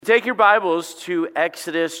Take your Bibles to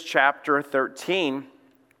Exodus chapter 13,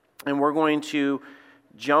 and we're going to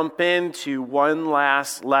jump into one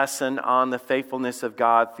last lesson on the faithfulness of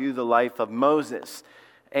God through the life of Moses.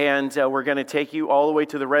 And we're going to take you all the way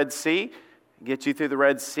to the Red Sea, get you through the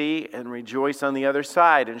Red Sea, and rejoice on the other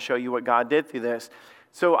side and show you what God did through this.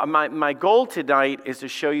 So my goal tonight is to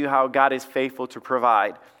show you how God is faithful to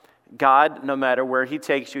provide. God, no matter where He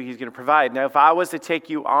takes you, He's going to provide. Now, if I was to take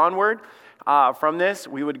you onward from this,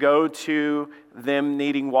 we would go to them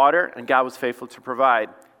needing water, and God was faithful to provide.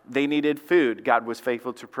 They needed food, God was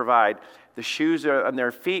faithful to provide. The shoes on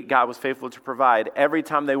their feet, God was faithful to provide. Every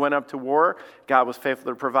time they went up to war, God was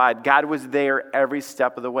faithful to provide. God was there every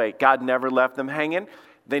step of the way. God never left them hanging.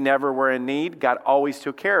 They never were in need. God always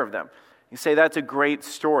took care of them. You say, that's a great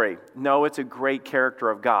story. No, it's a great character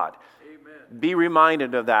of God. Amen. Be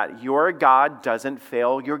reminded of that. Your God doesn't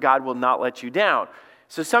fail. Your God will not let you down.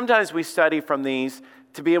 So sometimes we study from these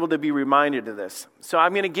to be able to be reminded of this. So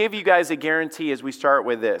I'm going to give you guys a guarantee as we start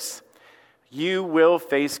with this. You will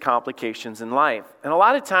face complications in life. And a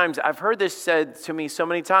lot of times, I've heard this said to me so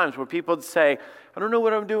many times where people say, I don't know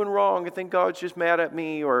what I'm doing wrong. I think God's just mad at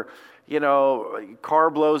me. Or, car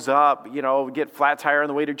blows up, get flat tire on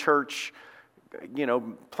the way to church,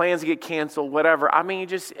 plans get canceled, whatever. I mean,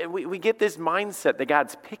 we get this mindset that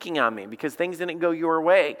God's picking on me because things didn't go your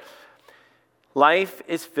way. Life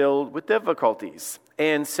is filled with difficulties.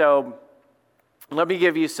 And so let me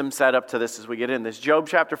give you some setup to this as we get in this. Job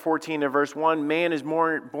chapter 14 and verse 1, man is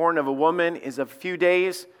born of a woman is of few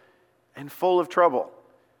days and full of trouble.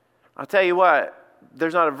 I'll tell you what,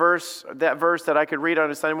 there's not that verse that I could read on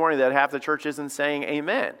a Sunday morning that half the church isn't saying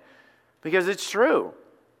amen. Because it's true.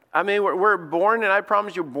 I mean, we're born, and I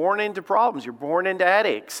promise you're born into problems. You're born into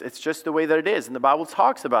headaches. It's just the way that it is. And the Bible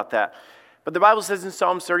talks about that. But the Bible says in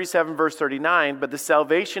Psalms 37, verse 39, but the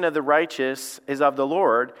salvation of the righteous is of the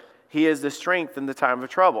Lord. He is the strength in the time of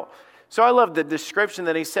trouble. So I love the description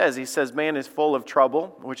that he says. He says, man is full of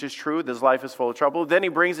trouble, which is true. This life is full of trouble. Then he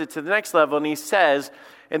brings it to the next level, and he says,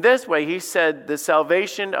 in this way, he said, the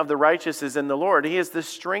salvation of the righteous is in the Lord. He is the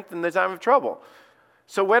strength in the time of trouble.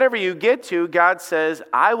 So whatever you get to, God says,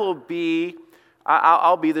 I'll be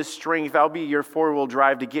the strength. I'll be your four-wheel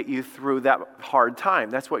drive to get you through that hard time.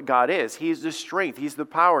 That's what God is. He's the strength. He's the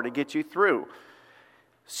power to get you through.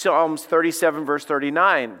 Psalms 37, verse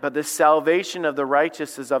 39, but the salvation of the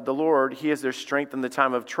righteous is of the Lord. He is their strength in the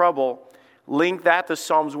time of trouble. Link that to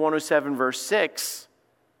Psalms 107, verse 6.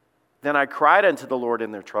 Then I cried unto the Lord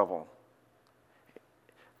in their trouble.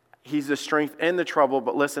 He's the strength in the trouble,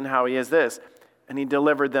 but listen how he is this. And he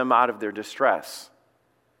delivered them out of their distress.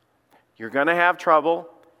 You're going to have trouble.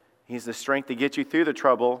 He's the strength to get you through the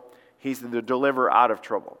trouble. He's the deliverer out of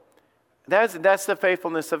trouble. That's the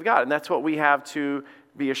faithfulness of God, and that's what we have to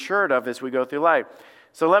be assured of as we go through life.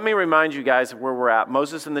 So let me remind you guys of where we're at.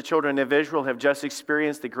 Moses and the children of Israel have just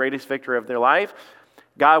experienced the greatest victory of their life.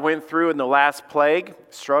 God went through in the last plague,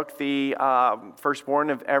 struck the firstborn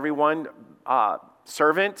of everyone,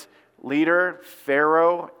 servant, leader,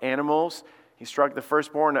 Pharaoh, animals. He struck the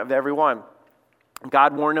firstborn of everyone.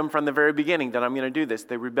 God warned them from the very beginning that I'm going to do this.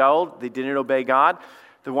 They rebelled. They didn't obey God.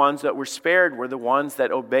 The ones that were spared were the ones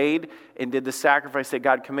that obeyed and did the sacrifice that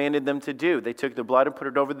God commanded them to do. They took the blood and put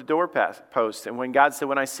it over the doorpost. And when God said,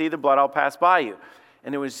 when I see the blood, I'll pass by you.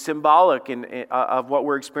 And it was symbolic of what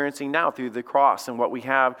we're experiencing now through the cross and what we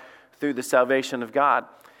have through the salvation of God.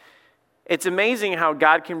 It's amazing how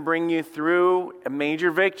God can bring you through a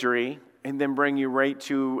major victory and then bring you right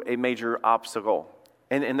to a major obstacle.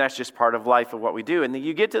 And that's just part of life of what we do. And then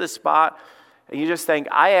you get to the spot and you just think,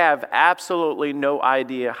 I have absolutely no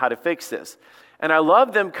idea how to fix this. And I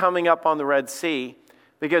love them coming up on the Red Sea,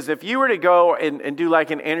 because if you were to go and do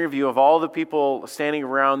like an interview of all the people standing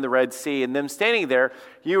around the Red Sea and them standing there,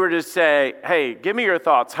 you were to say, hey, give me your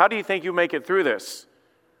thoughts. How do you think you make it through this?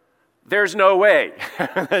 There's no way.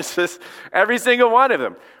 That's just every single one of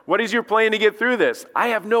them. What is your plan to get through this? I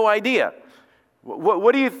have no idea.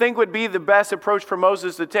 What do you think would be the best approach for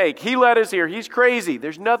Moses to take? He led us here. He's crazy.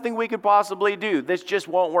 There's nothing we could possibly do. This just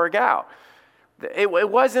won't work out. It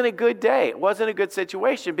wasn't a good day. It wasn't a good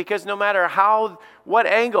situation, because no matter what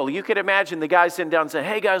angle, you could imagine the guys sitting down and saying,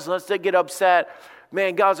 hey guys, let's not get upset.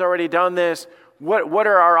 Man, God's already done this. What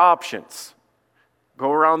are our options?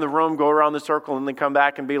 Go around the room, go around the circle, and then come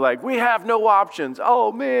back and be like, we have no options.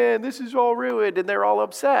 Oh man, this is all ruined. And they're all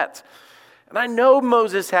upset. And I know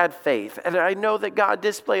Moses had faith, and I know that God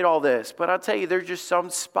displayed all this, but I'll tell you, there's just some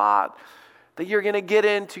spot that you're going to get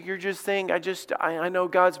into. You're just thinking, I know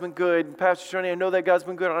God's been good. Pastor Tony, I know that God's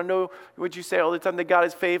been good. I know what you say all the time, that God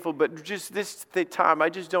is faithful, but just this time, I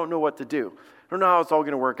just don't know what to do. I don't know how it's all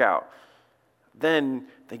going to work out. Then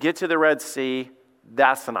They get to the Red Sea.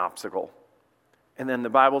 That's an obstacle. And then the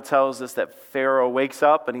Bible tells us that Pharaoh wakes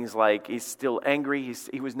up and he's still angry.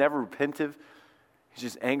 He was never repentive. He's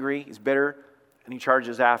just angry. He's bitter. And he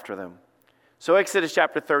charges after them. So Exodus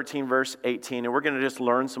chapter 13, verse 18. And we're going to just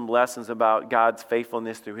learn some lessons about God's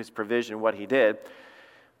faithfulness through his provision, what he did.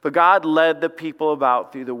 But God led the people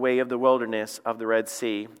about through the way of the wilderness of the Red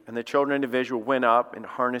Sea. And the children of Israel went up and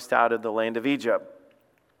harnessed out of the land of Egypt.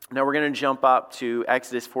 Now we're going to jump up to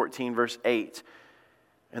Exodus 14, verse 8.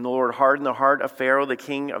 And the Lord hardened the heart of Pharaoh, the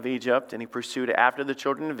king of Egypt, and he pursued after the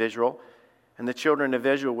children of Israel. And the children of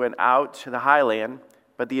Israel went out to the highland,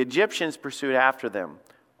 but the Egyptians pursued after them,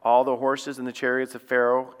 all the horses and the chariots of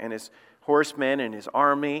Pharaoh and his horsemen and his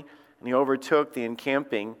army, and he overtook the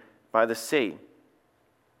encamping by the sea.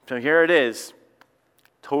 So here it is,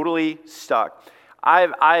 totally stuck.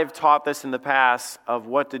 I've taught this in the past of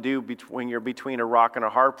what to do when you're between a rock and a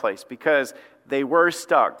hard place, because they were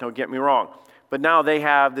stuck, don't get me wrong. But now they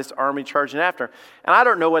have this army charging after. And I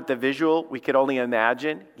don't know what the visual, we could only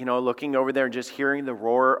imagine, looking over there and just hearing the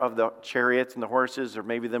roar of the chariots and the horses, or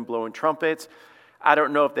maybe them blowing trumpets. I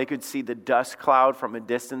don't know if they could see the dust cloud from a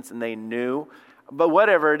distance and they knew. But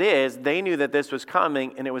whatever it is, they knew that this was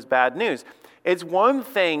coming and it was bad news. It's one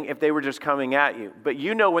thing if they were just coming at you. But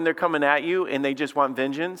when they're coming at you and they just want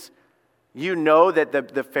vengeance,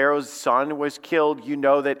 that the Pharaoh's son was killed.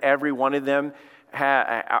 That every one of them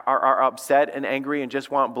are upset and angry and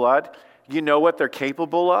just want blood. What they're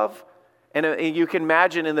capable of. And you can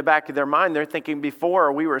imagine in the back of their mind, they're thinking,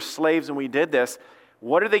 before we were slaves and we did this,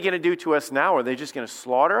 what are they going to do to us now? Are they just going to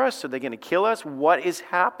slaughter us? Are they going to kill us? What is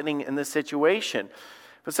happening in this situation?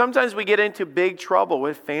 But sometimes we get into big trouble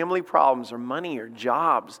with family problems or money or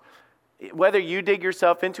jobs. Whether you dig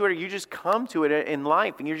yourself into it or you just come to it in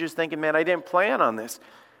life and you're just thinking, man, I didn't plan on this.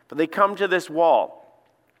 But they come to this wall.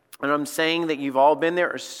 And I'm saying that you've all been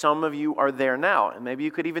there, or some of you are there now. And maybe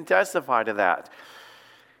you could even testify to that.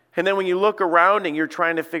 And then when you look around and you're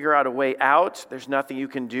trying to figure out a way out, there's nothing you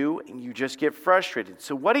can do, and you just get frustrated.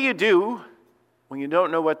 So what do you do when you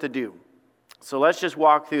don't know what to do? So let's just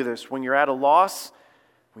walk through this. When you're at a loss,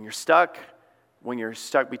 when you're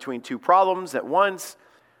stuck between two problems at once,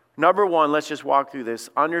 number one, let's just walk through this.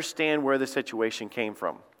 Understand where the situation came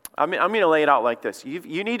from. I'm going to lay it out like this.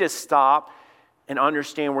 You need to stop and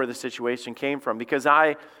understand where the situation came from, because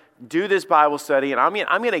I do this Bible study, and I'm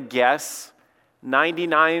going to guess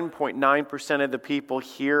 99.9% of the people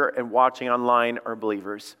here and watching online are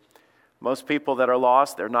believers. Most people that are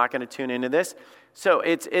lost, they're not going to tune into this. So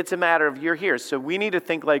it's a matter of you're here. So we need to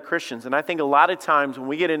think like Christians. And I think a lot of times when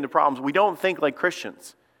we get into problems, we don't think like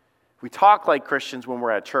Christians. We talk like Christians when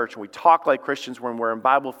we're at church, and we talk like Christians when we're in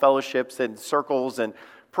Bible fellowships and circles and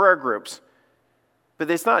prayer groups. But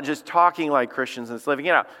it's not just talking like Christians, and it's living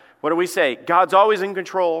it out. What do we say? God's always in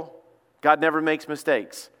control. God never makes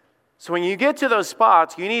mistakes. So when you get to those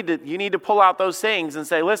spots, you need to pull out those things and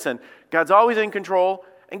say, listen, God's always in control,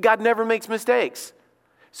 and God never makes mistakes.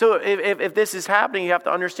 So if this is happening, you have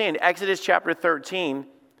to understand. Exodus chapter 13,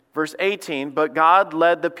 verse 18, but God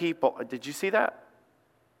led the people. Did you see that?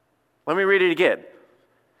 Let me read it again.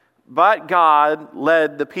 But God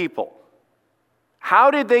led the people. How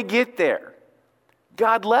did they get there?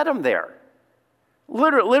 God led them there.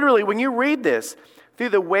 Literally, when you read this, through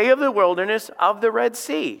the way of the wilderness of the Red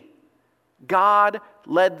Sea, God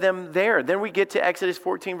led them there. Then we get to Exodus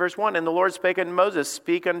 14, verse 1, and the Lord spake unto Moses,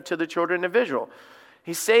 speak unto the children of Israel.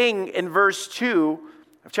 He's saying in verse 2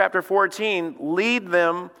 of chapter 14, lead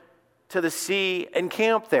them to the sea and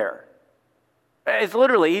camp there. It's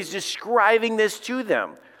literally, he's describing this to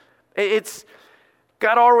them.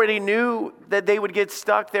 God already knew that they would get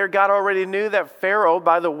stuck there. God already knew that Pharaoh,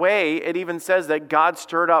 by the way, it even says that God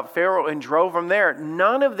stirred up Pharaoh and drove him there.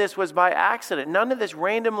 None of this was by accident. None of this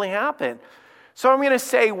randomly happened. So I'm going to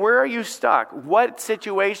say, where are you stuck? What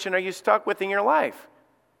situation are you stuck with in your life?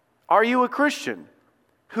 Are you a Christian?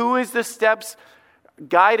 Who is the steps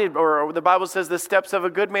guided, or the Bible says the steps of a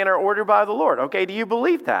good man are ordered by the Lord. Okay, do you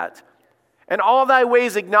believe that? And all thy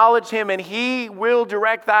ways acknowledge him, and he will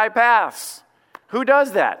direct thy paths. Who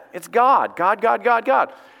does that? It's God.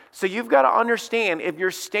 God. So you've got to understand, if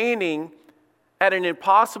you're standing at an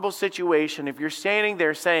impossible situation, if you're standing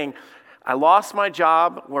there saying, I lost my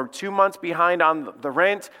job, we're 2 months behind on the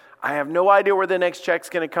rent, I have no idea where the next check's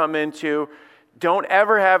going to come into, don't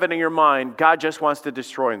ever have it in your mind, God just wants to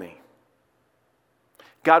destroy me.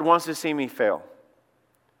 God wants to see me fail.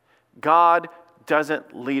 God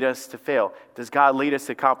doesn't lead us to fail. Does God lead us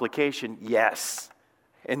to complication? Yes.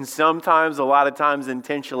 And sometimes, a lot of times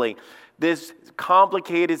intentionally. This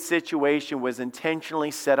complicated situation was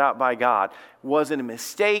intentionally set up by God. It wasn't a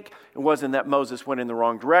mistake. It wasn't that Moses went in the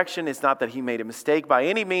wrong direction. It's not that he made a mistake by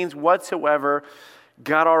any means whatsoever.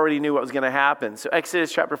 God already knew what was going to happen. So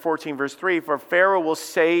Exodus chapter 14, verse 3, for Pharaoh will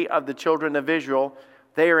say of the children of Israel,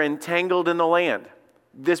 they are entangled in the land.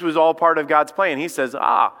 This was all part of God's plan. He says,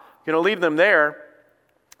 I'm going to leave them there,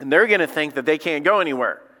 and they're going to think that they can't go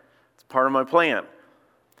anywhere. It's part of my plan.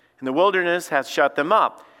 And the wilderness hath shut them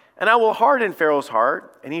up. And I will harden Pharaoh's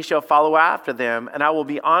heart, and he shall follow after them, and I will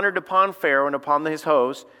be honored upon Pharaoh and upon his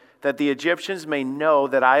host, that the Egyptians may know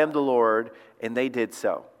that I am the Lord, and they did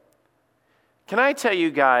so. Can I tell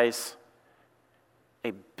you guys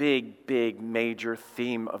a big, major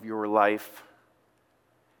theme of your life?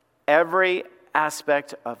 Every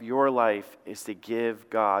aspect of your life is to give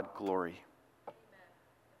God glory.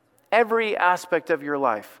 Every aspect of your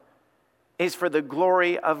life is for the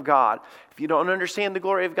glory of God. If you don't understand the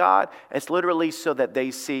glory of God, it's literally so that they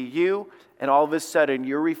see you, and all of a sudden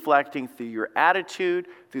you're reflecting through your attitude,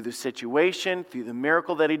 through the situation, through the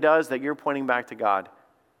miracle that he does, that you're pointing back to God.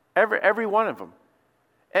 Every one of them.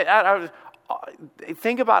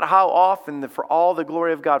 Think about how often, for all the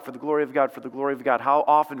glory of God, for the glory of God, for the glory of God, how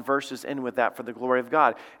often verses end with that, for the glory of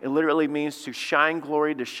God. It literally means to shine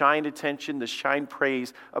glory, to shine attention, to shine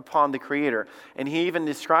praise upon the Creator. And he even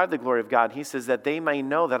described the glory of God. He says that they may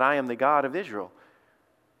know that I am the God of Israel.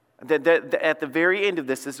 That at the very end of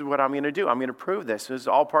this is what I'm going to do. I'm going to prove this. This is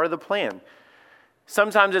all part of the plan.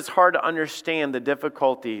 Sometimes it's hard to understand the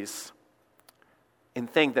difficulties and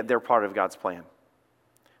think that they're part of God's plan.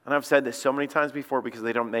 And I've said this so many times before because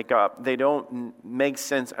they don't make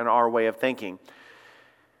sense in our way of thinking.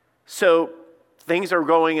 So things are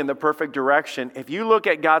going in the perfect direction. If you look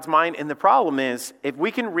at God's mind, and the problem is, if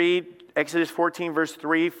we can read Exodus 14, verse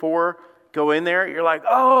 3, 4, go in there, you're like,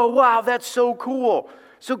 oh, wow, that's so cool.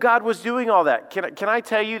 So God was doing all that. Can I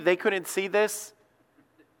tell you, they couldn't see this?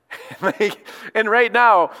 And right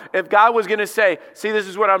now, if God was going to say, see, this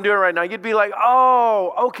is what I'm doing right now, you'd be like,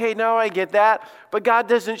 oh, okay, now I get that. But God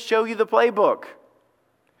doesn't show you the playbook.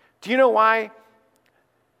 Do you know why?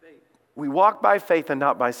 We walk by faith and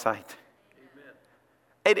not by sight.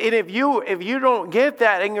 And if you don't get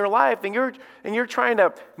that in your life, and you're trying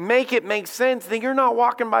to make it make sense, then you're not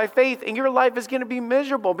walking by faith, and your life is going to be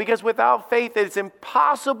miserable, because without faith it's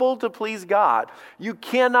impossible to please God. You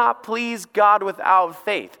cannot please God without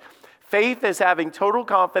faith. Faith is having total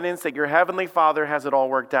confidence that your heavenly Father has it all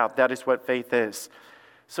worked out. That is what faith is.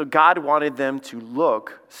 So God wanted them to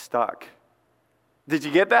look stuck. Did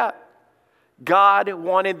you get that? God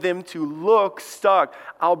wanted them to look stuck.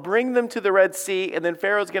 I'll bring them to the Red Sea, and then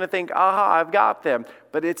Pharaoh's going to think, aha, I've got them.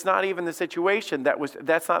 But it's not even the situation.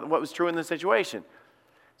 That's not what was true in the situation.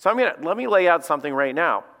 So let me lay out something right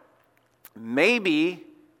now. Maybe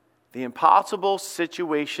the impossible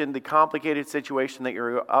situation, the complicated situation that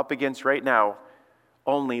you're up against right now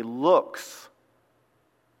only looks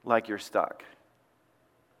like you're stuck,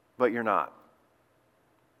 but you're not.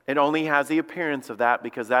 It only has the appearance of that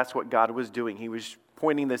because that's what God was doing. He was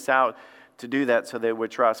pointing this out to do that so they would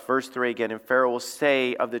trust. Verse 3 again, and Pharaoh will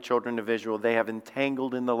say of the children of Israel, they have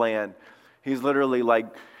entangled in the land. He's literally like,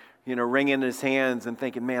 wringing his hands and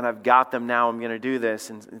thinking, man, I've got them now. I'm going to do this.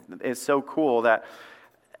 And it's so cool that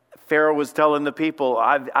Pharaoh was telling the people,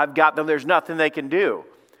 I've got them. There's nothing they can do.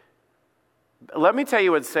 Let me tell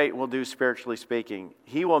you what Satan will do spiritually speaking.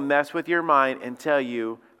 He will mess with your mind and tell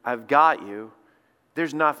you, I've got you.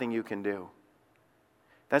 There's nothing you can do.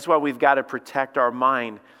 That's why we've got to protect our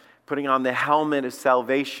mind, putting on the helmet of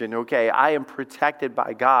salvation. Okay, I am protected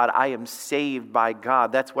by God. I am saved by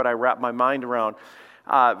God. That's what I wrap my mind around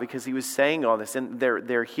because he was saying all this, and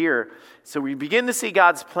they're here. So we begin to see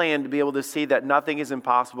God's plan to be able to see that nothing is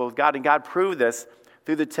impossible with God, and God proved this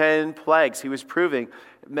through the 10 plagues. He was proving,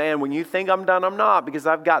 man, when you think I'm done, I'm not, because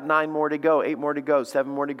I've got 9 more to go, 8 more to go,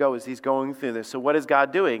 7 more to go as he's going through this. So what is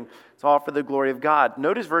God doing? It's all for the glory of God.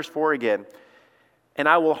 Notice verse 4 again. And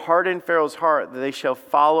I will harden Pharaoh's heart, that they shall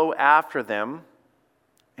follow after them,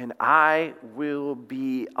 and I will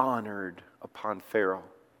be honored upon Pharaoh.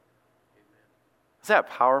 Is that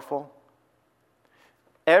powerful?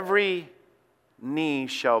 Every knee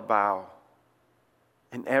shall bow,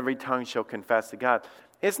 and every tongue shall confess to God.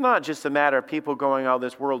 It's not just a matter of people going out of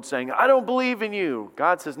this world saying, I don't believe in you.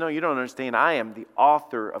 God says, no, you don't understand. I am the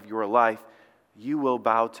author of your life. You will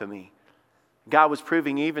bow to me. God was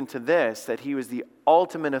proving even to this that he was the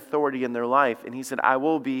ultimate authority in their life. And he said, I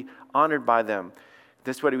will be honored by them.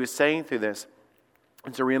 This is what he was saying through this.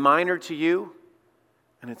 It's a reminder to you,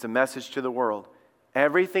 and it's a message to the world.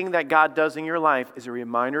 Everything that God does in your life is a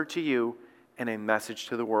reminder to you, and a message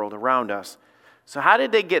to the world around us. So how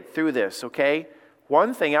did they get through this, okay?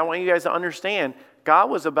 One thing I want you guys to understand,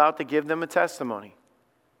 God was about to give them a testimony.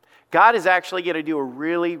 God is actually going to do a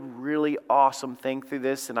really, really awesome thing through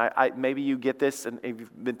this, and I maybe you get this, and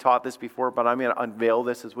you've been taught this before, but I'm going to unveil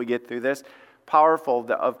this as we get through this. Powerful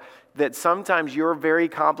that sometimes your very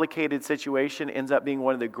complicated situation ends up being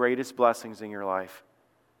one of the greatest blessings in your life.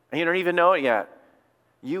 And you don't even know it yet.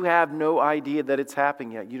 You have no idea that it's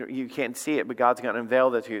happening yet. You can't see it, but God's going to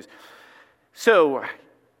unveil that to you. So,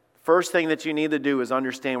 first thing that you need to do is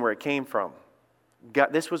understand where it came from.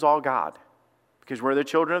 God, this was all God. Because we're the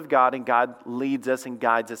children of God, and God leads us and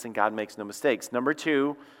guides us, and God makes no mistakes. Number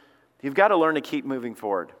two, you've got to learn to keep moving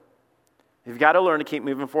forward. You've got to learn to keep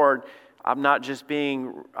moving forward. I'm not just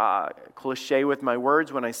being cliche with my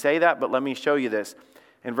words when I say that, but let me show you this.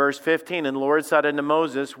 In verse 15, and the Lord said unto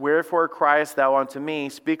Moses, wherefore criest thou unto me?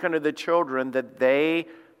 Speak unto the children that they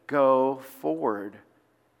go forward.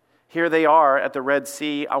 Here they are at the Red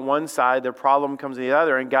Sea on one side, their problem comes to the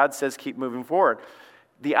other, and God says keep moving forward.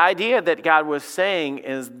 The idea that God was saying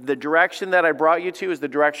is the direction that I brought you to is the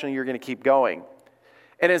direction you're going to keep going.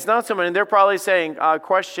 And it's not so many, they're probably saying,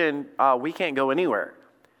 we can't go anywhere.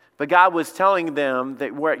 But God was telling them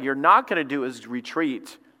that what you're not going to do is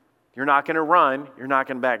retreat. You're not going to run. You're not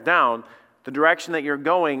going to back down. The direction that you're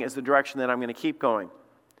going is the direction that I'm going to keep going.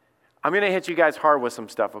 I'm going to hit you guys hard with some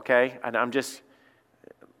stuff, okay? And I'm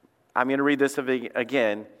going to read this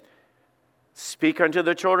again. Speak unto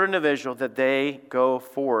the children of Israel that they go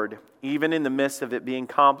forward, even in the midst of it being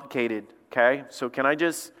complicated, okay? So can I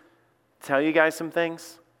just tell you guys some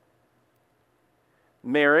things?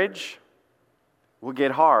 Marriage will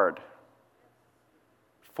get hard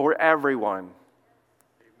for everyone.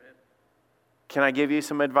 Amen. Can I give you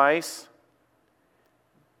some advice?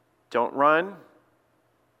 Don't run.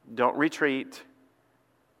 Don't retreat.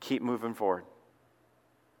 Keep moving forward.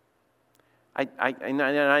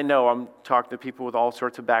 I know I'm talking to people with all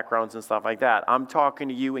sorts of backgrounds and stuff like that. I'm talking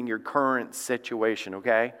to you in your current situation,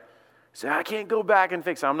 okay? So I can't go back and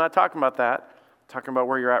fix it. I'm not talking about that. I'm talking about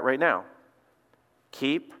where you're at right now.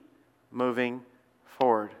 Keep moving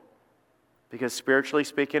forward. Because spiritually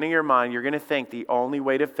speaking in your mind, you're going to think the only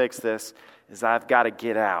way to fix this is I've got to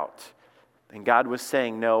get out. And God was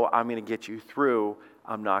saying, no, I'm going to get you through.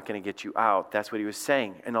 I'm not going to get you out. That's what he was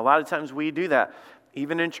saying. And a lot of times we do that.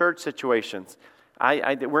 Even in church situations.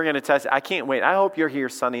 We're going to test it. I can't wait. I hope you're here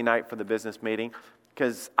Sunday night for the business meeting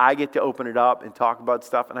because I get to open it up and talk about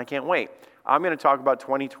stuff, and I can't wait. I'm going to talk about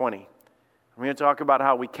 2020. I'm going to talk about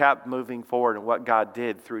how we kept moving forward and what God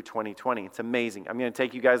did through 2020. It's amazing. I'm going to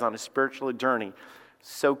take you guys on a spiritual journey.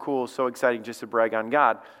 So cool, so exciting just to brag on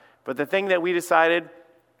God. But the thing that we decided,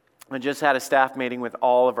 I just had a staff meeting with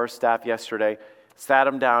all of our staff yesterday, sat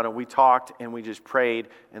them down and we talked and we just prayed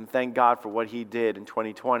and thanked God for what he did in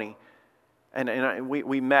 2020. And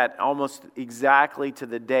we met almost exactly to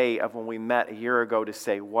the day of when we met a year ago to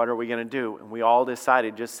say, what are we going to do? And we all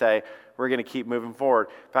decided just say, we're going to keep moving forward.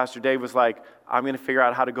 Pastor Dave was like, I'm going to figure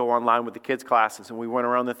out how to go online with the kids' classes. And we went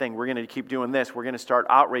around the thing. We're going to keep doing this. We're going to start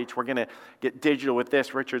outreach. We're going to get digital with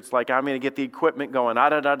this. Richard's like, I'm going to get the equipment going.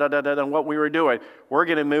 And what we were doing. We're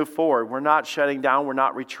going to move forward. We're not shutting down. We're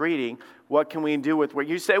not retreating. What can we do with what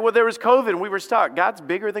you say? Well, there was COVID and we were stuck. God's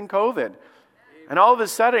bigger than COVID. And all of a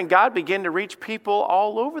sudden, God began to reach people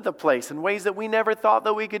all over the place in ways that we never thought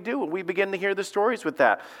that we could do. And we begin to hear the stories with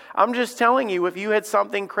that. I'm just telling you, if you had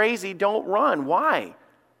something crazy, don't run. Why?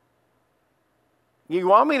 You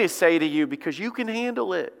want me to say to you, because you can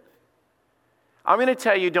handle it. I'm going to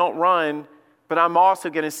tell you, don't run, but I'm also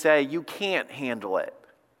going to say you can't handle it.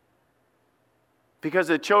 Because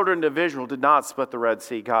the children of Israel did not split the Red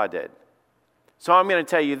Sea, God did. So I'm going to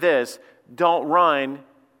tell you this, don't run,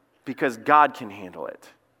 because God can handle it.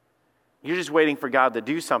 You're just waiting for God to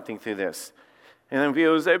do something through this. And then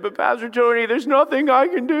people say, but Pastor Tony, there's nothing I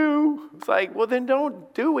can do. It's like, well, then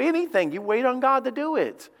don't do anything. You wait on God to do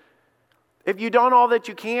it. If you've done all that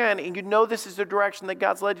you can and you know this is the direction that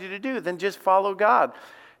God's led you to do, then just follow God.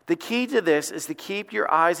 The key to this is to keep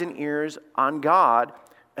your eyes and ears on God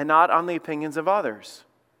and not on the opinions of others.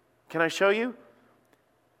 Can I show you?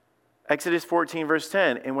 Exodus 14, verse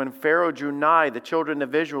 10, and when Pharaoh drew nigh, the children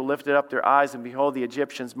of Israel lifted up their eyes, and behold, the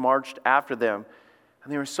Egyptians marched after them.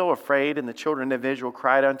 And they were so afraid, and the children of Israel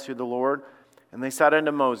cried unto the Lord. And they said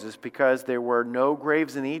unto Moses, because there were no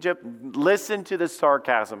graves in Egypt. Listen to the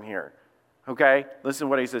sarcasm here. Okay? Listen to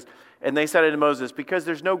what he says. And they said unto Moses, because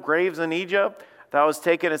there's no graves in Egypt, thou hast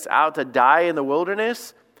taken us out to die in the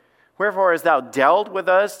wilderness. Wherefore hast thou dealt with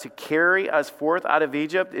us to carry us forth out of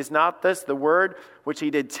Egypt? Is not this the word which he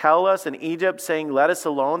did tell us in Egypt, saying, let us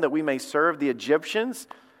alone, that we may serve the Egyptians?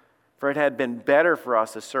 For it had been better for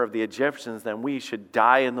us to serve the Egyptians than we should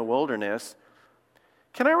die in the wilderness.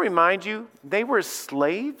 Can I remind you, they were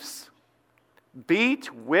slaves,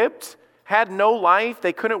 beat, whipped, had no life.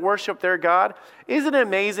 They couldn't worship their God. Isn't it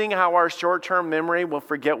amazing how our short-term memory will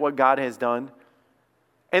forget what God has done?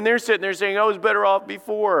 And they're sitting there saying, I was better off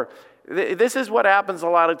before. This is what happens a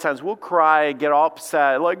lot of times. We'll cry, get all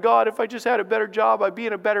upset, like, God, if I just had a better job, I'd be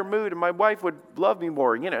in a better mood and my wife would love me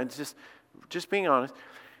more. It's just being honest.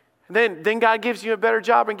 And then God gives you a better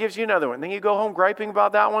job and gives you another one. Then you go home griping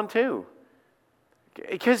about that one too.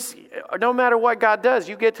 Because no matter what God does,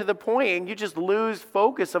 you get to the point and you just lose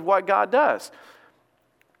focus of what God does.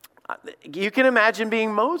 You can imagine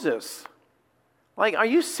being Moses. Like, are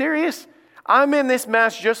you serious? I'm in this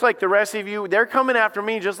mess just like the rest of you. They're coming after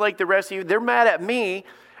me just like the rest of you. They're mad at me.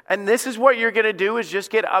 And this is what you're going to do is just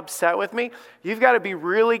get upset with me? You've got to be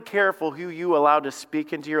really careful who you allow to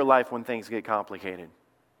speak into your life when things get complicated.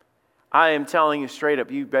 I am telling you straight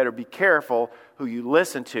up, you better be careful who you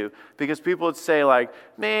listen to. Because people would say like,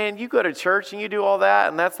 man, you go to church and you do all that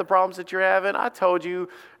and that's the problems that you're having. I told you,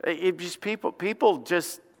 people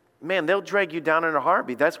just, man, they'll drag you down in a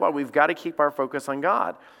heartbeat. That's why we've got to keep our focus on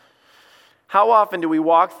God. How often do we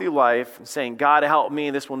walk through life saying, God help me,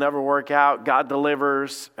 this will never work out, God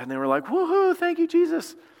delivers, and then we're like, woohoo, thank you,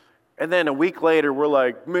 Jesus. And then a week later, we're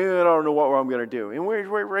like, man, I don't know what I'm going to do. And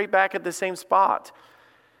we're right back at the same spot.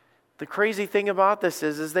 The crazy thing about this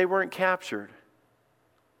is they weren't captured.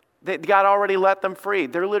 God already let them free.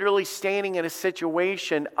 They're literally standing in a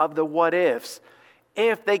situation of the what ifs.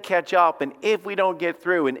 If they catch up, and if we don't get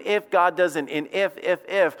through, and if God doesn't, and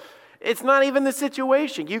if. It's not even the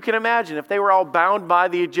situation. You can imagine if they were all bound by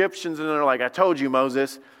the Egyptians and they're like, I told you,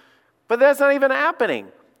 Moses. But that's not even happening.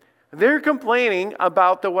 They're complaining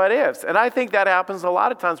about the what ifs. And I think that happens a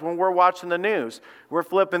lot of times when we're watching the news. We're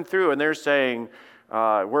flipping through and they're saying,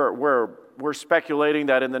 we're speculating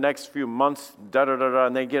that in the next few months,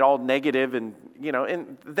 and they get all negative and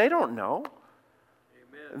they don't know.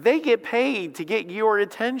 They get paid to get your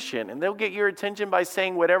attention, and they'll get your attention by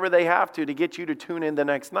saying whatever they have to get you to tune in the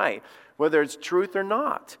next night, whether it's truth or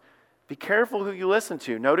not. Be careful who you listen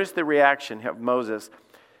to. Notice the reaction of Moses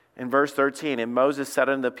in verse 13. And Moses said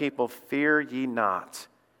unto the people, fear ye not.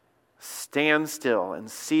 Stand still and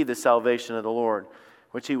see the salvation of the Lord,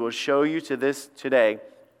 which he will show you to this today.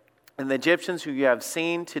 And the Egyptians who you have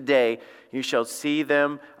seen today, you shall see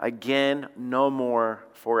them again no more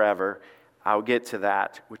forever. I'll get to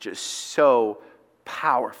that, which is so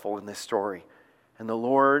powerful in this story. And the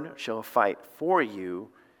Lord shall fight for you,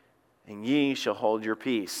 and ye shall hold your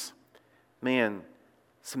peace. Man,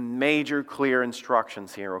 some major clear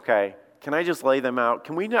instructions here, okay? Can I just lay them out?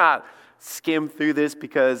 Can we not skim through this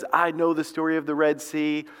because I know the story of the Red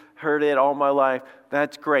Sea, heard it all my life?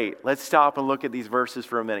 That's great. Let's stop and look at these verses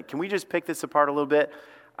for a minute. Can we just pick this apart a little bit?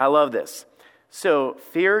 I love this. So,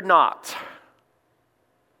 fear not.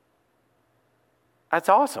 That's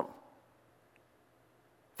awesome.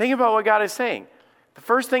 Think about what God is saying. The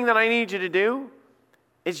first thing that I need you to do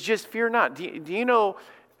is just fear not. Do you know,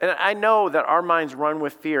 and I know that our minds run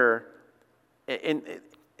with fear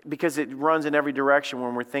because it runs in every direction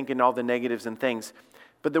when we're thinking all the negatives and things.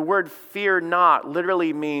 But the word fear not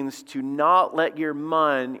literally means to not let your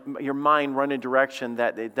mind run in a direction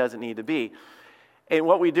that it doesn't need to be. And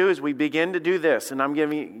what we do is we begin to do this, and I'm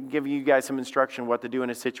giving you guys some instruction what to do in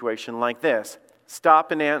a situation like this.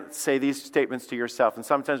 Stop and say these statements to yourself. And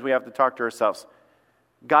sometimes we have to talk to ourselves.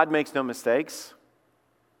 God makes no mistakes.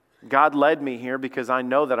 God led me here because I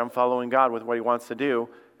know that I'm following God with what he wants to do,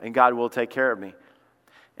 and God will take care of me.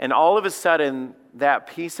 And all of a sudden, that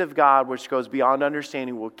peace of God, which goes beyond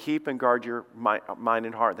understanding, will keep and guard your mind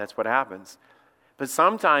and heart. That's what happens. But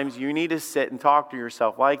sometimes you need to sit and talk to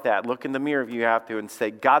yourself like that. Look in the mirror if you have to and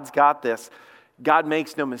say, God's got this. God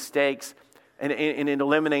makes no mistakes, and it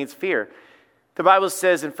eliminates fear. The Bible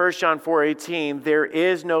says in 1 John 4:18, there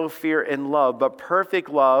is no fear in love, but perfect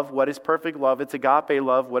love. What is perfect love? It's agape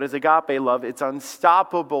love. What is agape love? It's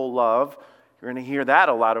unstoppable love. You're going to hear that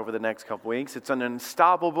a lot over the next couple weeks. It's an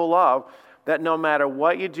unstoppable love that no matter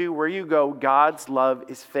what you do, where you go, God's love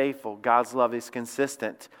is faithful. God's love is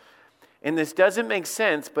consistent. And this doesn't make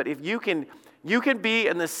sense, but if you can be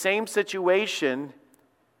in the same situation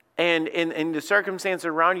and in the circumstance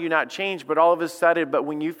around you not change, but all of a sudden, but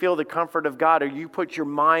when you feel the comfort of God or you put your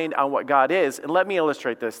mind on what God is, and let me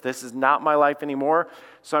illustrate this. This is not my life anymore,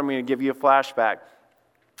 so I'm going to give you a flashback.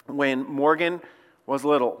 When Morgan was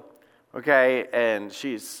little, okay, and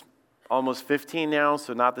she's almost 15 now,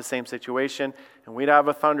 so not the same situation, and we'd have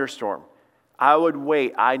a thunderstorm. I would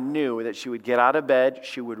wait. I knew that she would get out of bed,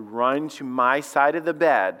 she would run to my side of the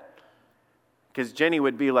bed, Because Jenny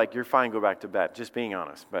would be like, you're fine, go back to bed, just being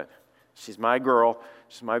honest. But she's my girl,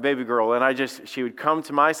 she's my baby girl. And she would come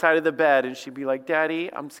to my side of the bed and she'd be like, Daddy,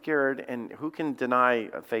 I'm scared. And who can deny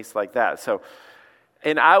a face like that?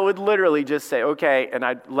 And I would literally just say, okay. And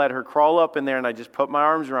I'd let her crawl up in there and I'd just put my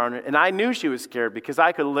arms around her. And I knew she was scared because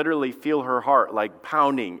I could literally feel her heart like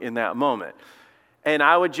pounding in that moment. And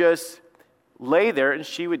I would just lay there and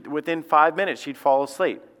she would, within 5 minutes, she'd fall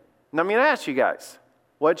asleep. And I'm going to ask you guys,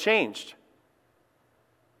 what changed?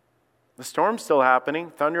 The storm's still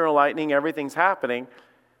happening, thunder and lightning, everything's happening,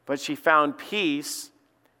 but she found peace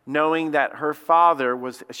knowing that her father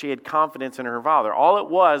she had confidence in her father. All it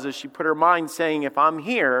was is she put her mind saying, if I'm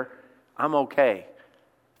here, I'm okay.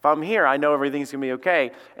 If I'm here, I know everything's going to be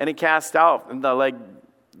okay. And it cast out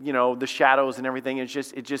the shadows and everything. It's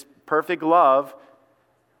just perfect love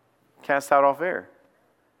cast out all fear.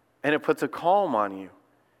 And it puts a calm on you.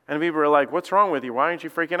 And people are like, what's wrong with you? Why aren't you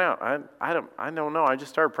freaking out? I don't know. I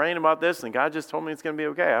just started praying about this and God just told me it's going to be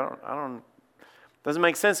okay. It doesn't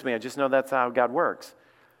make sense to me. I just know that's how God works.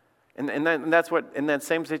 And that's what, in that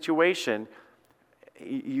same situation,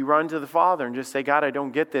 you run to the Father and just say, God, I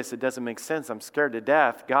don't get this. It doesn't make sense. I'm scared to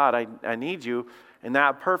death. God, I need you. And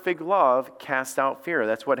that perfect love casts out fear.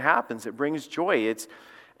 That's what happens. It brings joy.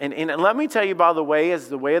 And let me tell you, by the way, as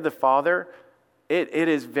the way of the Father, it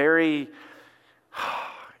is very...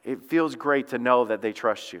 It feels great to know that they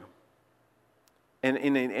trust you.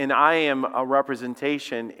 And I am a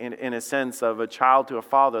representation, in a sense, of a child to a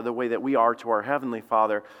father, the way that we are to our Heavenly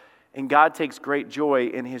Father. And God takes great joy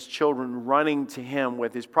in His children running to Him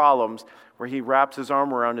with His problems, where He wraps His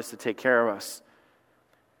arm around us to take care of us.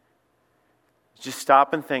 Just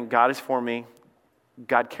stop and think, God is for me,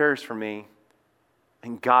 God cares for me,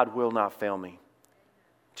 and God will not fail me.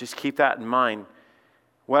 Just keep that in mind.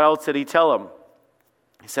 What else did He tell them?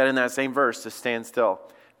 He said in that same verse to stand still.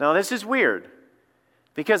 Now this is weird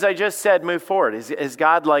because I just said move forward. Is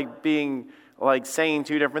God saying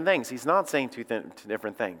two different things? He's not saying two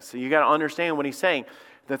different things. So you got to understand what He's saying.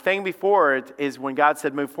 The thing before it is when God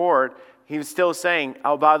said move forward, He was still saying,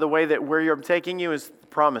 oh, by the way, that where I'm taking you is the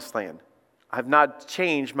promised land. I've not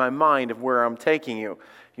changed my mind of where I'm taking you.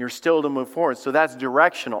 You're still to move forward. So that's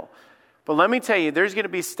directional. But let me tell you, there's going to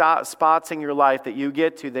be spots in your life that you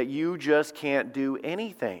get to that you just can't do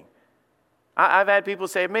anything. I've had people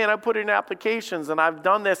say, man, I put in applications and I've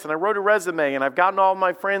done this and I wrote a resume and I've gotten all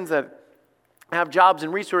my friends that have jobs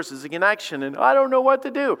and resources and connection and I don't know what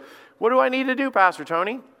to do. What do I need to do, Pastor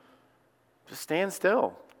Tony? Just stand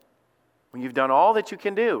still. When you've done all that you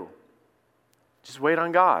can do, just wait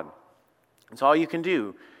on God. That's all you can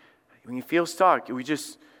do. When you feel stuck,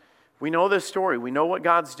 we know this story. We know what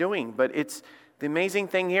God's doing. But it's the amazing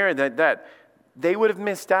thing here that they would have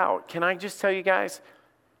missed out. Can I just tell you guys,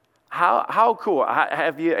 how cool.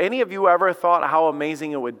 Have any of you ever thought how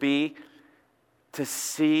amazing it would be to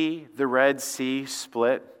see the Red Sea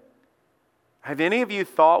split? Have any of you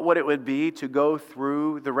thought what it would be to go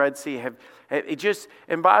through the Red Sea?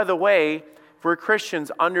 And by the way, for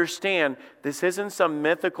Christians, understand this isn't some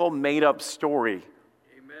mythical made-up story.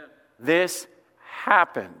 Amen. This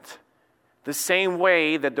happened. The same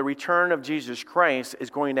way that the return of Jesus Christ is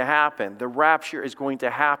going to happen. The rapture is going to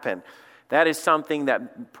happen. That is something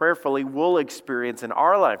that prayerfully we'll experience in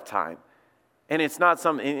our lifetime. And it's not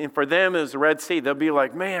something, and for them it was the Red Sea. They'll be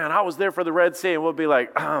like, man, I was there for the Red Sea. And we'll be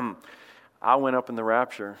like, I went up in the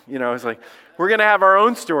rapture. It's like, we're going to have our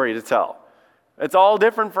own story to tell. It's all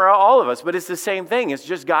different for all of us, but it's the same thing. It's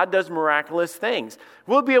just God does miraculous things.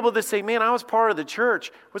 We'll be able to say, man, I was part of the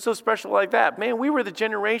church. What's so special like that? Man, we were the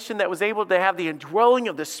generation that was able to have the indwelling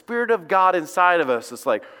of the Spirit of God inside of us. It's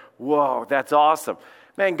like, whoa, that's awesome.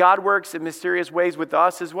 Man, God works in mysterious ways with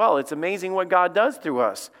us as well. It's amazing what God does through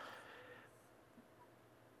us.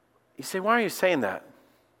 You say, why are you saying that?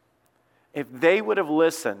 If they would have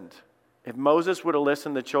listened, if Moses would have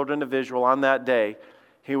listened to the children of Israel on that day,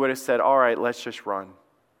 he would have said, all right, let's just run.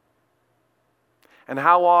 And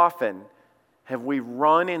how often have we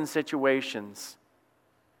run in situations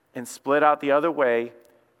and split out the other way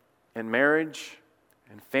in marriage,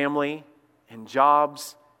 in family, in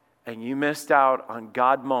jobs, and you missed out on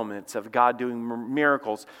God moments of God doing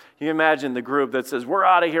miracles. You imagine the group that says, we're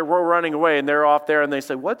out of here, we're running away, and they're off there, and they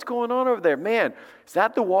say, what's going on over there? Man, is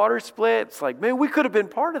that the water split? It's like, man, we could have been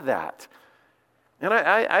part of that. And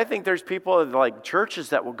I think there's people like churches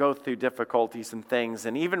that will go through difficulties and things.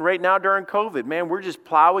 And even right now during COVID, man, we're just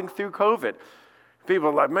plowing through COVID. People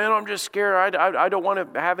are like, man, I'm just scared. I don't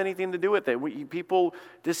want to have anything to do with it. People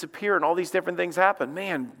disappear and all these different things happen.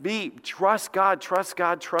 Man, trust God, trust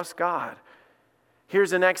God, trust God.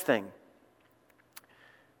 Here's the next thing.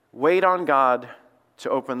 Wait on God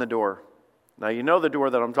to open the door. Now you know the door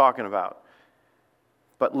that I'm talking about.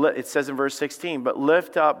 But it says in verse 16, but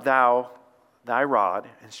lift up thou thy rod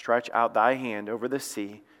and stretch out thy hand over the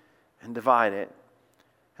sea and divide it.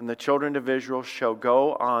 And the children of Israel shall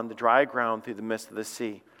go on the dry ground through the midst of the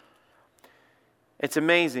sea. It's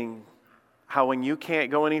amazing how when you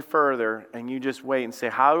can't go any further and you just wait and say,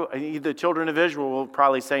 how, the children of Israel will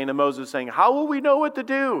probably saying to Moses, saying, how will we know what to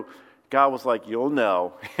do? God was like, you'll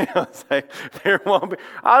know. It's like, there won't be,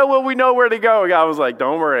 how will we know where to go? God was like,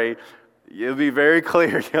 don't worry. You'll be very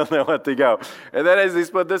clear. You'll know what to go. And then as he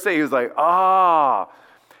split the sea, he was like,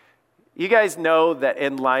 You guys know that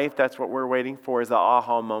in life, that's what we're waiting for is the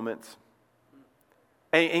aha moments.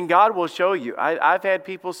 And God will show you. I've had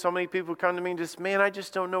so many people come to me and just, man, I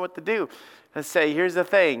just don't know what to do. I say, here's the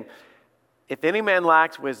thing. If any man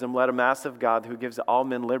lacks wisdom, let him ask of God who gives all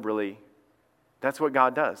men liberally. That's what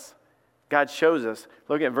God does. God shows us.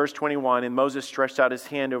 Look at verse 21. And Moses stretched out his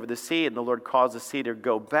hand over the sea, and the Lord caused the sea to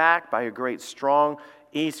go back by a great strong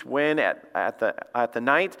east wind at the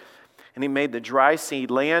night. And he made the dry sea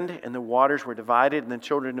land, and the waters were divided. And the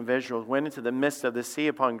children of Israel went into the midst of the sea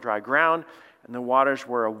upon dry ground, and the waters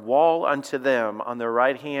were a wall unto them on their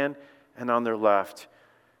right hand and on their left.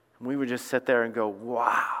 And we would just sit there and go,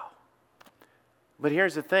 wow. But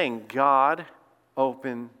here's the thing. God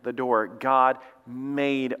opened the door. God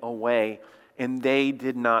made a way, and they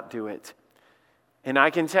did not do it. And I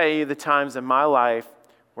can tell you the times in my life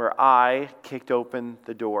where I kicked open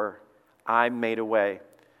the door. I made a way.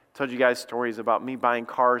 I told you guys stories about me buying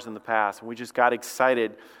cars in the past, and we just got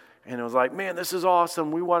excited, and it was like, man, this is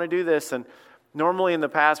awesome. We want to do this. And normally in the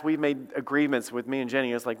past, we've made agreements with me and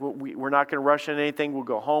Jenny. It's like, we're not going to rush into anything. We'll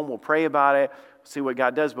go home. We'll pray about it. See what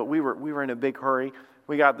God does. But we were in a big hurry.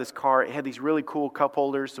 We got this car. It had these really cool cup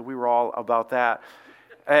holders, so we were all about that.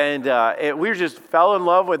 And we just fell in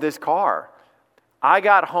love with this car. I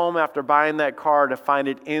got home after buying that car to find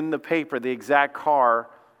it in the paper, the exact car,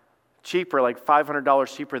 cheaper, like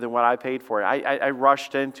 $500 cheaper than what I paid for it. I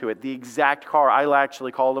rushed into it. The exact car. I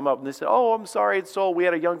actually called them up, and they said, oh, I'm sorry, it's sold. We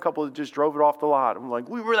had a young couple that just drove it off the lot. I'm like,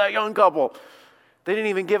 we were that young couple. They didn't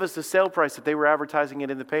even give us the sale price that they were advertising it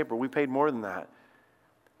in the paper. We paid more than that.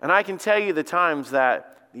 And I can tell you the times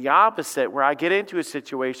that the opposite, where I get into a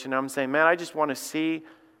situation, I'm saying, man, I just want to see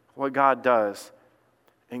what God does.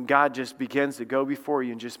 And God just begins to go before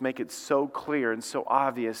you and just make it so clear and so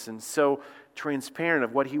obvious and so transparent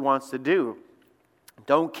of what He wants to do.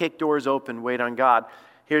 Don't kick doors open, wait on God.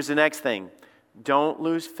 Here's the next thing. Don't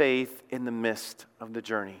lose faith in the midst of the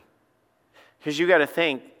journey. Because you got to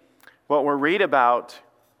think, what we read about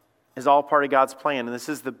is all part of God's plan. And this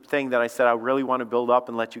is the thing that I said I really want to build up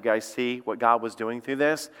and let you guys see what God was doing through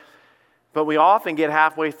this. But we often get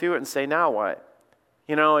halfway through it and say, now what?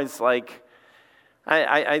 You know, it's like,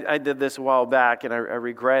 I did this a while back and I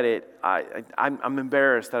regret it. I'm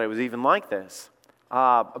embarrassed that I was even like this.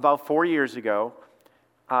 About 4 years ago,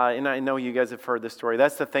 and I know you guys have heard this story.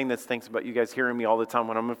 That's the thing that stinks about you guys hearing me all the time.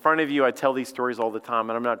 When I'm in front of you, I tell these stories all the time,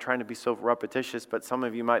 and I'm not trying to be so repetitious, but some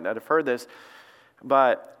of you might not have heard this.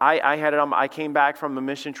 But I had it on. I came back from a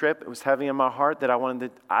mission trip. It was heavy on my heart that I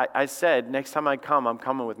wanted to. I said, next time I come, I'm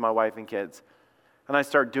coming with my wife and kids. And I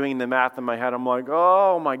start doing the math in my head. I'm like,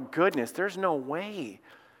 oh my goodness, there's no way.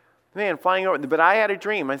 Man, flying over. But I had a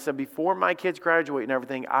dream. I said, before my kids graduate and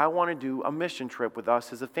everything, I want to do a mission trip with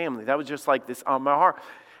us as a family. That was just like this on my heart.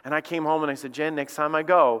 And I came home and I said, Jen, next time I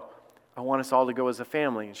go, I want us all to go as a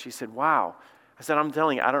family. And she said, wow. I said, I'm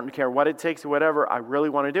telling you, I don't care what it takes or whatever. I really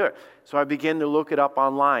want to do it. So I began to look it up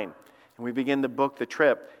online. And we began to book the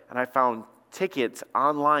trip. And I found tickets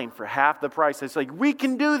online for half the price. It's like, we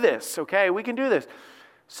can do this, okay? We can do this.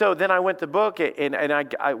 So then I went to book it, and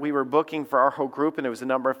we were booking for our whole group, and there was a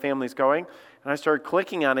number of families going. And I started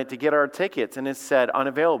clicking on it to get our tickets, and it said,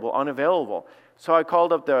 unavailable, unavailable. So I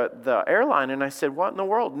called up the airline, and I said, what in the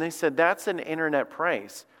world? And they said, that's an internet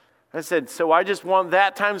price. I said, so I just want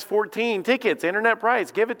that times 14 tickets, internet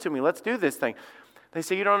price. Give it to me. Let's do this thing. They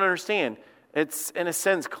said, you don't understand. It's, in a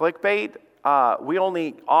sense, clickbait. We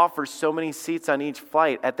only offer so many seats on each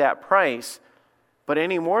flight at that price, but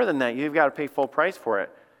any more than that, you've got to pay full price for it.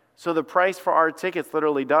 So the price for our tickets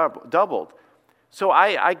literally doubled. So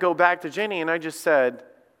I go back to Jenny and I just said,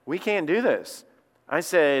 we can't do this. I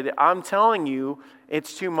said, I'm telling you,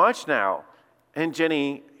 it's too much now. And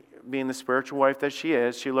Jenny, being the spiritual wife that she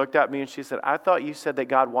is, she looked at me and she said, I thought you said that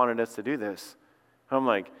God wanted us to do this. I'm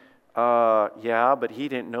like, yeah, but He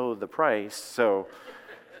didn't know the price. So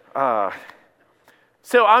I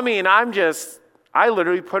mean, I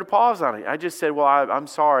literally put a pause on it. I just said, well, I'm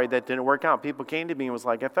sorry that didn't work out. People came to me and was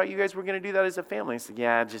like, I thought you guys were going to do that as a family. I said,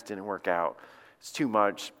 yeah, it just didn't work out. It's too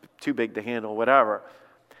much, too big to handle, whatever.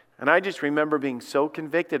 And I just remember being so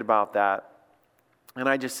convicted about that. And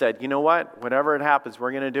I just said, you know what? Whatever it happens,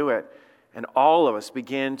 we're going to do it. And all of us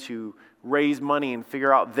began to raise money and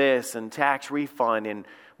figure out this and tax refund and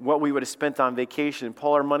what we would have spent on vacation and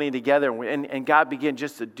pull our money together. And God began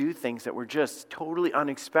just to do things that were just totally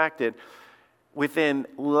unexpected. Within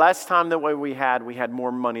less time than what we had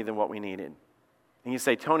more money than what we needed. And you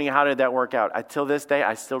say, Tony, how did that work out? Till this day,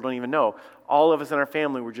 I still don't even know. All of us in our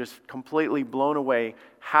family were just completely blown away.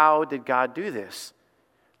 How did God do this?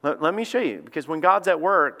 Let me show you. Because when God's at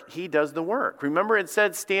work, He does the work. Remember it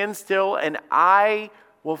said, stand still and I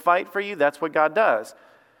will fight for you. That's what God does.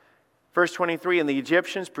 Verse 23, and the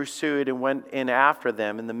Egyptians pursued and went in after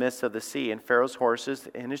them in the midst of the sea, and Pharaoh's horses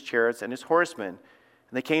and his chariots and his horsemen.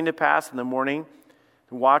 And they came to pass in the morning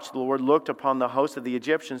to watch the Lord looked upon the host of the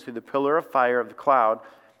Egyptians through the pillar of fire of the cloud,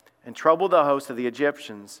 and troubled the host of the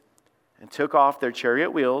Egyptians, and took off their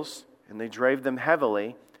chariot wheels, and they drave them heavily.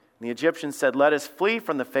 And the Egyptians said, let us flee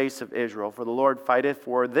from the face of Israel, for the Lord fighteth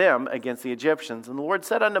for them against the Egyptians. And the Lord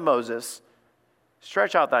said unto Moses,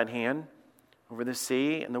 stretch out thine hand over the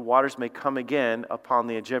sea, and the waters may come again upon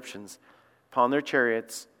the Egyptians, upon their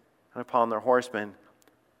chariots, and upon their horsemen.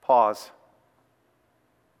 Pause.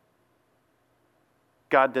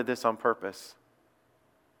 God did this on purpose.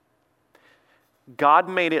 God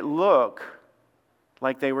made it look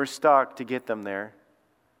like they were stuck to get them there.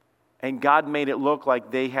 And God made it look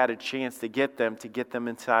like they had a chance to get them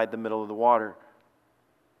inside the middle of the water.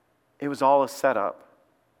 It was all a setup.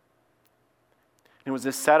 It was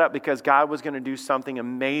a setup because God was going to do something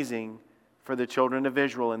amazing for the children of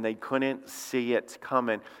Israel, and they couldn't see it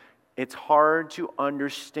coming. It's hard to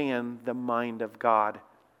understand the mind of God.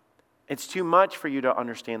 It's too much for you to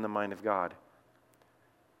understand the mind of God.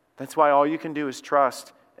 That's why all you can do is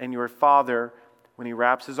trust in your Father when He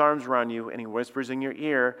wraps His arms around you and He whispers in your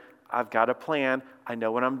ear, I've got a plan. I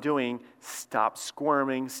know what I'm doing. Stop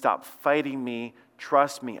squirming. Stop fighting me.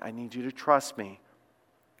 Trust me. I need you to trust me.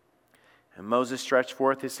 And Moses stretched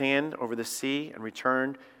forth his hand over the sea and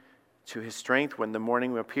returned to his strength when the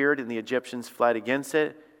morning appeared, and the Egyptians fled against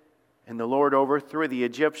it. And the Lord overthrew the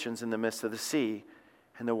Egyptians in the midst of the sea.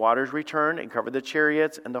 And the waters returned and covered the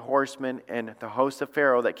chariots and the horsemen and the host of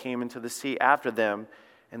Pharaoh that came into the sea after them.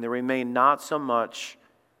 And there remained not so much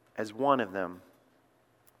as one of them.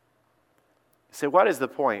 You say, what is the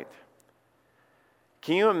point?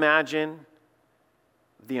 Can you imagine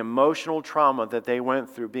the emotional trauma that they went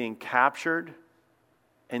through being captured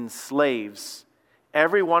and slaves?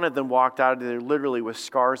 Every one of them walked out of there literally with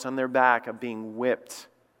scars on their back of being whipped.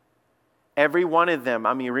 Every one of them.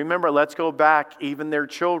 I mean, remember, let's go back, even their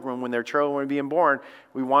children, when their children were being born,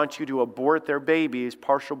 we want you to abort their babies,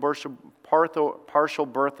 partial birth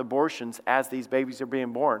abortions as these babies are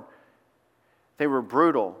being born. They were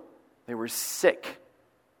brutal. They were sick.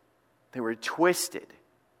 They were twisted.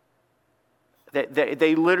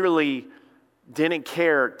 They literally didn't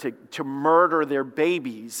care to murder their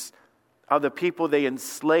babies of the people they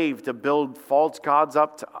enslaved to build false gods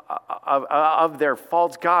up of their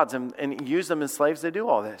false gods and use them as slaves to do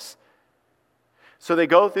all this. So they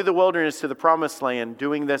go through the wilderness to the promised land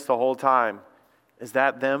doing this the whole time. Is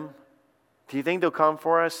that them? Do you think they'll come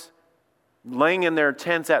for us? Laying in their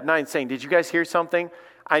tents at night saying, did you guys hear something?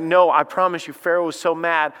 I promise you, Pharaoh was so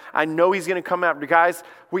mad. I know he's going to come after. Guys,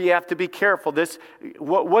 we have to be careful.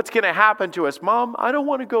 What's going to happen to us? Mom, I don't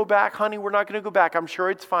want to go back. Honey, we're not going to go back. I'm sure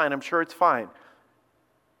it's fine.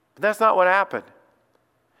 But that's not what happened.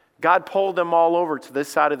 God pulled them all over to this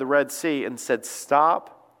side of the Red Sea and said,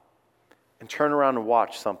 stop and turn around and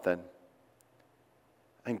watch something.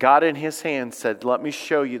 And God in His hand said, let me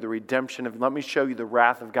show you the redemption let me show you the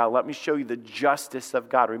wrath of God. Let me show you the justice of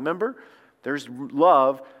God. Remember, there's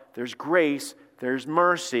love, there's grace, there's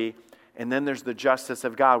mercy, and then there's the justice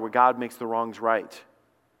of God where God makes the wrongs right.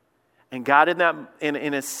 And God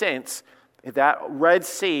in a sense, at that Red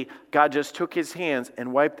Sea, God just took His hands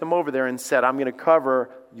and wiped them over there and said, I'm going to cover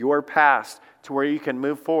your past to where you can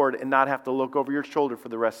move forward and not have to look over your shoulder for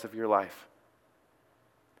the rest of your life.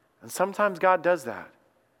 And sometimes God does that.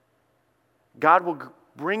 God will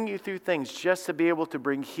bring you through things just to be able to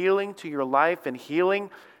bring healing to your life and healing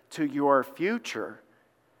to your future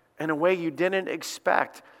in a way you didn't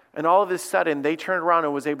expect. And all of a sudden, they turned around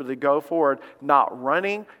and was able to go forward, not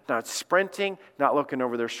running, not sprinting, not looking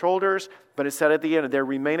over their shoulders, but it said at the end, there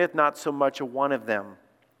remaineth not so much a one of them.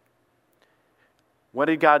 What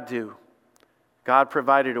did God do? God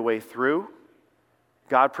provided a way through.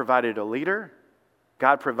 God provided a leader.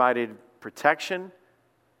 God provided protection.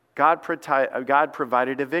 God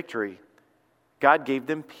provided a victory. God gave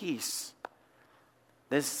them peace.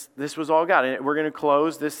 This was all God. And we're going to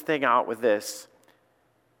close this thing out with this.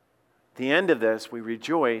 At the end of this, we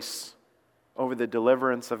rejoice over the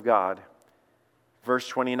deliverance of God. Verse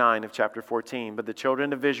 29 of chapter 14, but the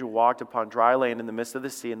children of Israel walked upon dry land in the midst of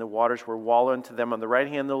the sea, and the waters were walled unto them on the right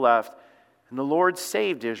hand and the left. And the Lord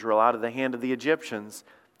saved Israel out of the hand of the Egyptians.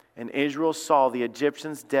 And Israel saw the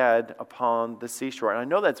Egyptians dead upon the seashore. And I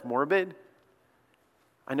know that's morbid.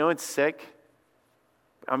 I know it's sick.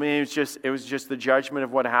 I mean, it was just the judgment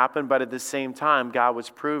of what happened, but at the same time, God was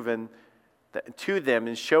proven to them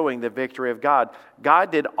in showing the victory of God.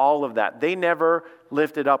 God did all of that. They never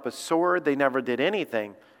lifted up a sword. They never did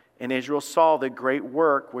anything. And Israel saw the great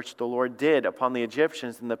work which the Lord did upon the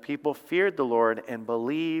Egyptians, and the people feared the Lord and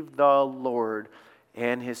believed the Lord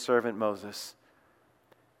and his servant Moses.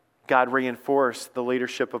 God reinforced the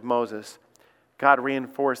leadership of Moses. God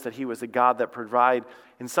reinforced that he was a God that provided.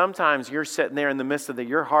 And sometimes you're sitting there in the midst of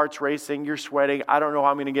your heart's racing, you're sweating, I don't know how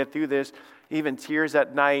I'm going to get through this, even tears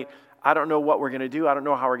at night. I don't know what we're going to do. I don't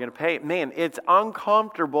know how we're going to pay. Man, it's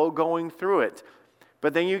uncomfortable going through it.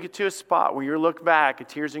 But then you get to a spot where you look back, with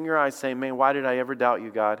tears in your eyes, saying, man, why did I ever doubt you,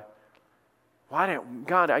 God?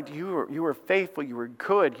 You were faithful. You were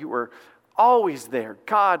good. You were always there.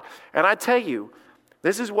 God, and I tell you,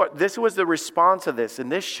 this was the response of this,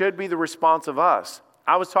 and this should be the response of us.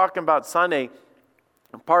 I was talking about Sunday.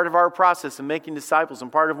 Part of our process of making disciples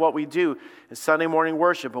and part of what we do is Sunday morning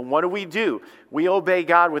worship. And what do? We obey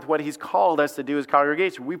God with what he's called us to do as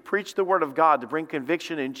congregation. We preach the word of God to bring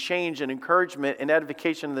conviction and change and encouragement and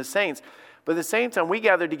edification of the saints. But at the same time, we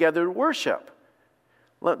gather together to worship.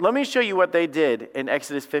 Let me show you what they did in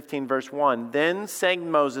Exodus 15, verse 1. Then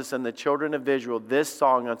sang Moses and the children of Israel this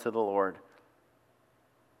song unto the Lord.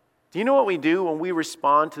 Do you know what we do when we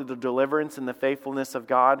respond to the deliverance and the faithfulness of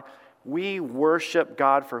God? We worship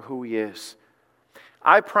God for who he is.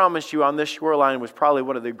 I promise you on this shoreline was probably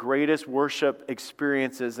one of the greatest worship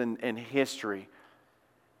experiences in history.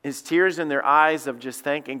 Is tears in their eyes of just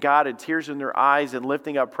thanking God, and tears in their eyes and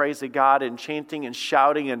lifting up praise to God and chanting and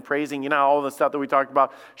shouting and praising, all the stuff that we talked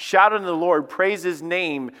about. Shout unto the Lord, praise his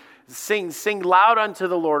name, sing loud unto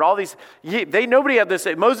the Lord. All these, nobody had to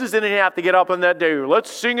say, Moses didn't have to get up on that day, let's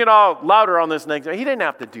sing it out louder on this next day. He didn't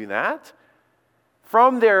have to do that.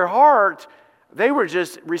 From their heart, they were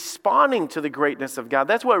just responding to the greatness of God.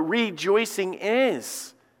 That's what rejoicing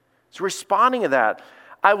is. It's responding to that.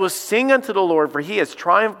 I will sing unto the Lord, for he has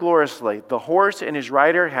triumphed gloriously. The horse and his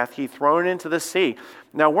rider hath he thrown into the sea.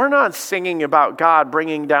 Now, we're not singing about God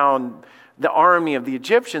bringing down the army of the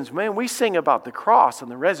Egyptians. Man, we sing about the cross and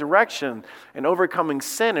the resurrection and overcoming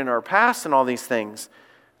sin in our past and all these things.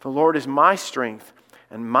 The Lord is my strength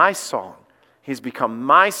and my song. He's become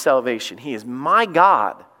my salvation. He is my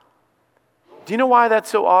God. Do you know why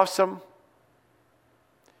that's so awesome?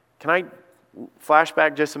 Can I flash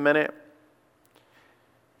back just a minute?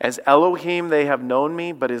 As Elohim they have known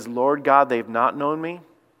me, but as Lord God they have not known me.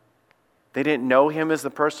 They didn't know him as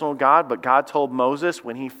the personal God, but God told Moses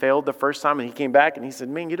when he failed the first time and he came back and he said,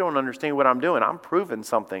 man, you don't understand what I'm doing. I'm proving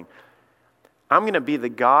something. I'm going to be the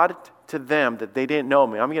God to them that they didn't know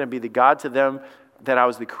me. I'm going to be the God to them that I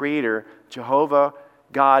was the creator, Jehovah,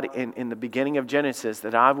 God, in the beginning of Genesis,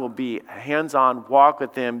 that I will be hands-on, walk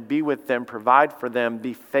with them, be with them, provide for them,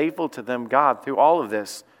 be faithful to them, God, through all of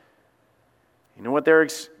this. You know what they're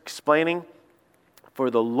explaining?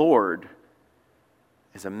 For the Lord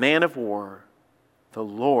is a man of war. The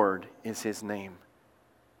Lord is his name.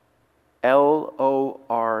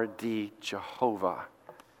 L-O-R-D, Jehovah.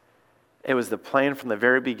 It was the plan from the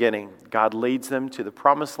very beginning. God leads them to the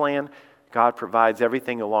promised land. God provides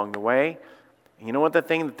everything along the way. And you know what the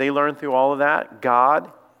thing that they learned through all of that? God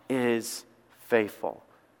is faithful.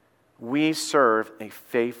 We serve a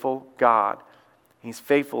faithful God. He's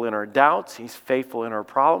faithful in our doubts. He's faithful in our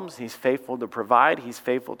problems. He's faithful to provide. He's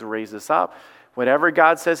faithful to raise us up. Whatever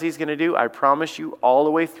God says he's going to do, I promise you all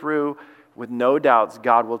the way through, with no doubts,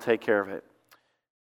 God will take care of it.